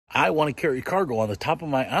I want to carry cargo on the top of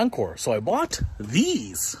my Encore, so I bought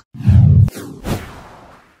these.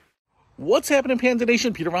 What's happening, Panda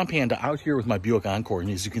Nation? Peter Von Panda out here with my Buick Encore,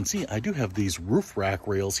 and as you can see, I do have these roof rack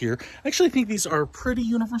rails here. I actually think these are pretty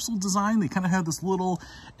universal design. They kind of have this little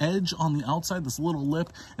edge on the outside, this little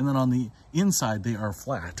lip, and then on the inside they are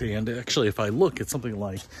flat. And actually, if I look at something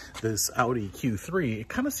like this Audi Q3, it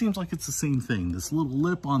kind of seems like it's the same thing. This little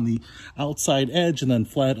lip on the outside edge and then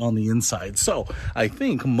flat on the inside. So I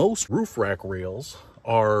think most roof rack rails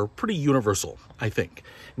are pretty universal, I think.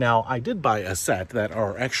 Now, I did buy a set that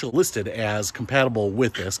are actually listed as compatible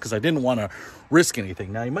with this because I didn't want to risk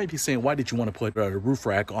anything. Now, you might be saying, why did you want to put a roof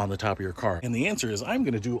rack on the top of your car? And the answer is I'm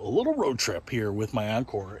going to do a little road trip here with my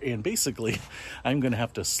Encore, and basically I'm going to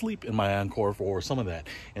have to sleep in my Encore for some of that.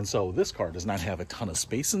 And so this car does not have a ton of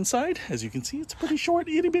space inside. As you can see, it's a pretty short,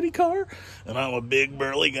 itty-bitty car, and I'm a big,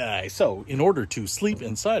 burly guy. So in order to sleep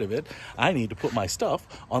inside of it, I need to put my stuff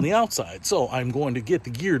on the outside. So I'm going to get the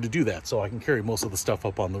gear to do that so I can carry most of the stuff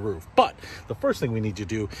up on the roof. But the first thing we need to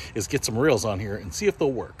do is get some rails on here and see if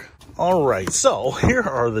they'll work. All right, so here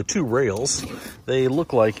are the two rails. They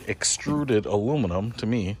look like extruded aluminum to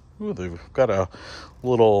me. Ooh, they've got a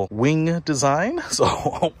little wing design, so I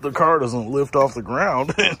hope the car doesn't lift off the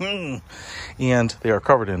ground. And they are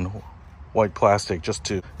covered in white plastic just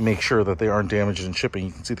to make sure that they aren't damaged in shipping.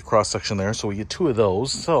 You can see the cross section there, so we get two of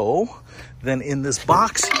those. So then in this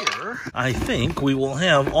box here, I think we will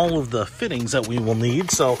have all of the fittings that we will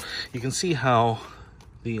need. So you can see how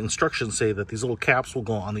the instructions say that these little caps will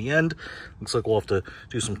go on the end. Looks like we'll have to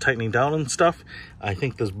do some tightening down and stuff. I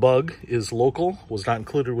think this bug is local, was not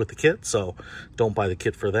included with the kit, so don't buy the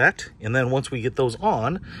kit for that. And then once we get those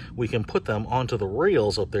on, we can put them onto the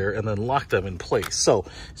rails up there and then lock them in place. So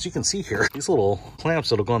as you can see here, these little clamps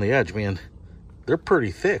that'll go on the edge, man, they're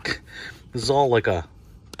pretty thick. This is all like a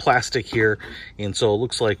plastic here, and so it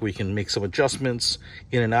looks like we can make some adjustments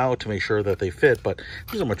in and out to make sure that they fit, but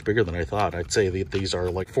these are much bigger than I thought. I'd say that these are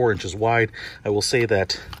like 4 inches wide. I will say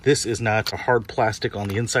that this is not a hard plastic on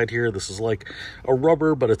the inside here. This is like a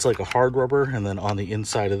rubber, but it's like a hard rubber, and then on the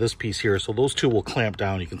inside of this piece here, so those two will clamp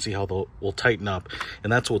down. You can see how they'll tighten up,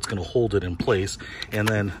 and that's what's going to hold it in place. And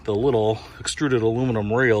then the little extruded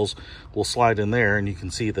aluminum rails will slide in there, and you can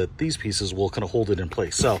see that these pieces will kind of hold it in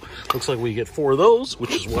place. So looks like we get 4 of those,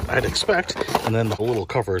 which is what I'd expect, and then the little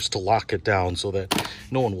covers to lock it down so that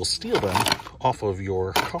no one will steal them off of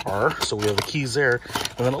your car. So we have the keys there,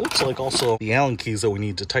 and then it looks like also the Allen keys that we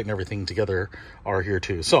need to tighten everything together are here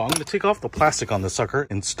too. So I'm going to take off the plastic on this sucker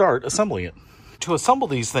and start assembling it. To assemble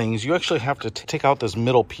these things, you actually have to take out this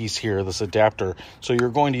middle piece here, this adapter. So you're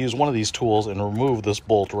going to use one of these tools and remove this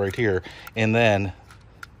bolt right here, and then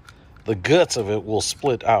the guts of it will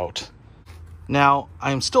split out. Now,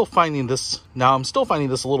 I'm still finding this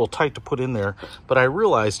a little tight to put in there, but I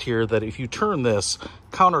realized here that if you turn this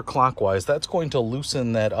counterclockwise, that's going to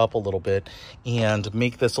loosen that up a little bit and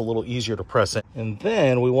make this a little easier to press in. And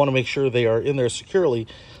then we want to make sure they are in there securely,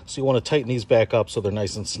 so you want to tighten these back up so they're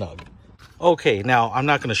nice and snug. Okay, now I'm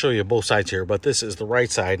not going to show you both sides here, but this is the right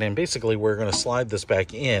side, and basically we're going to slide this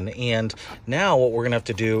back in. And now what we're going to have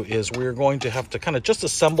to do is we're going to have to kind of just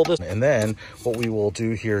assemble this, and then what we will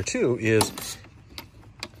do here too is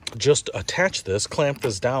just attach this, clamp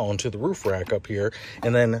this down to the roof rack up here,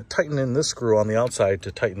 and then tighten in this screw on the outside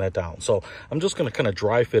to tighten that down. So I'm just going to kind of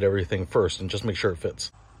dry fit everything first and just make sure it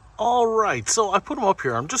fits. All right, so I put them up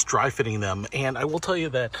here. I'm just dry fitting them, and I will tell you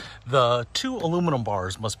that the two aluminum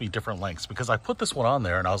bars must be different lengths, because I put this one on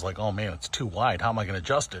there and I was like, oh man, it's too wide. How am I going to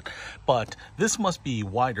adjust it? But this must be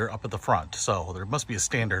wider up at the front. So there must be a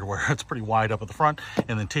standard where it's pretty wide up at the front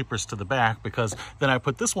and then tapers to the back, because then I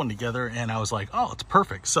put this one together and I was like, oh, it's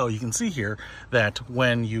perfect. So you can see here that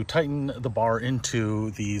when you tighten the bar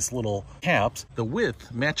into these little caps, the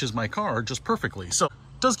width matches my car just perfectly. So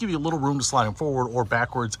does give you a little room to slide them forward or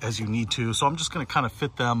backwards as you need to. So I'm just going to kind of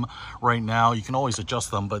fit them right now. You can always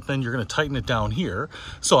adjust them, but then you're going to tighten it down here.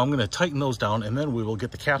 So I'm going to tighten those down, and then we will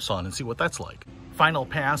get the caps on and see what that's like. Final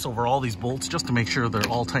pass over all these bolts just to make sure they're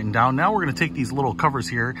all tightened down. Now we're going to take these little covers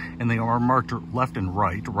here, and they are marked left and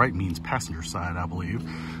right. Right means passenger side, I believe.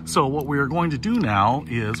 So what we are going to do now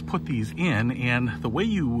is put these in, and the way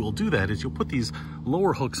you will do that is you'll put these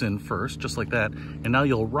lower hooks in first, just like that, and now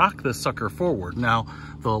you'll rock this sucker forward. Now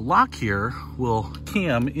the lock here will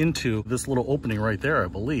cam into this little opening right there, I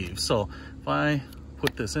believe. So if I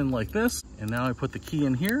put this in like this, and now I put the key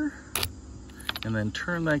in here, and then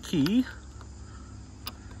turn that key,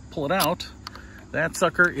 pull it out, that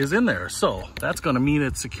sucker is in there. So that's going to mean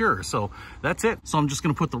it's secure. So that's it. So I'm just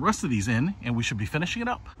going to put the rest of these in, and we should be finishing it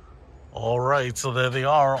up. All right, so there they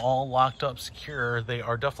are, all locked up secure. They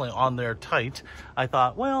are definitely on there tight. I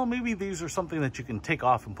thought, well, maybe these are something that you can take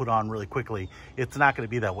off and put on really quickly. It's not going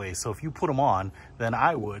to be that way. So if you put them on, then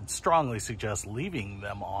I would strongly suggest leaving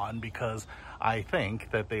them on, because I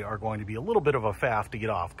think that they are going to be a little bit of a faff to get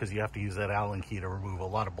off, because you have to use that Allen key to remove a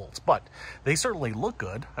lot of bolts. But they certainly look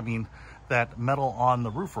good. I mean, that metal on the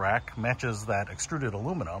roof rack matches that extruded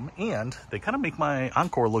aluminum, and they kind of make my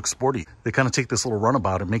Encore look sporty. They kind of take this little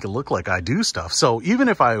runabout and make it look like I do stuff. So even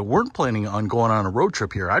if I weren't planning on going on a road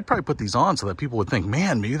trip here, I'd probably put these on so that people would think,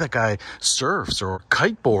 man, maybe that guy surfs or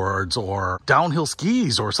kiteboards or downhill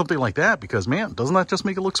skis or something like that, because man, doesn't that just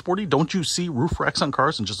make it look sporty? Don't you see roof racks on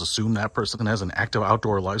cars and just assume that person has an active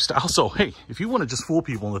outdoor lifestyle? So hey, if you want to just fool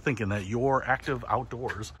people into thinking that you're active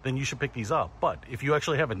outdoors, then you should pick these up. But if you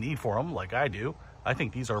actually have a need for them, like I do, I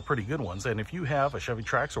think these are pretty good ones. And if you have a Chevy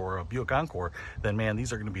Trax or a Buick Encore, then man,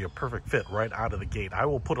 these are going to be a perfect fit right out of the gate. I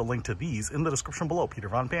will put a link to these in the description below. Peter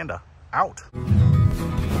Von Panda, out.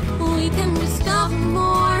 We can discover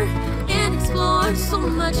more and explore so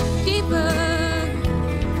much deeper.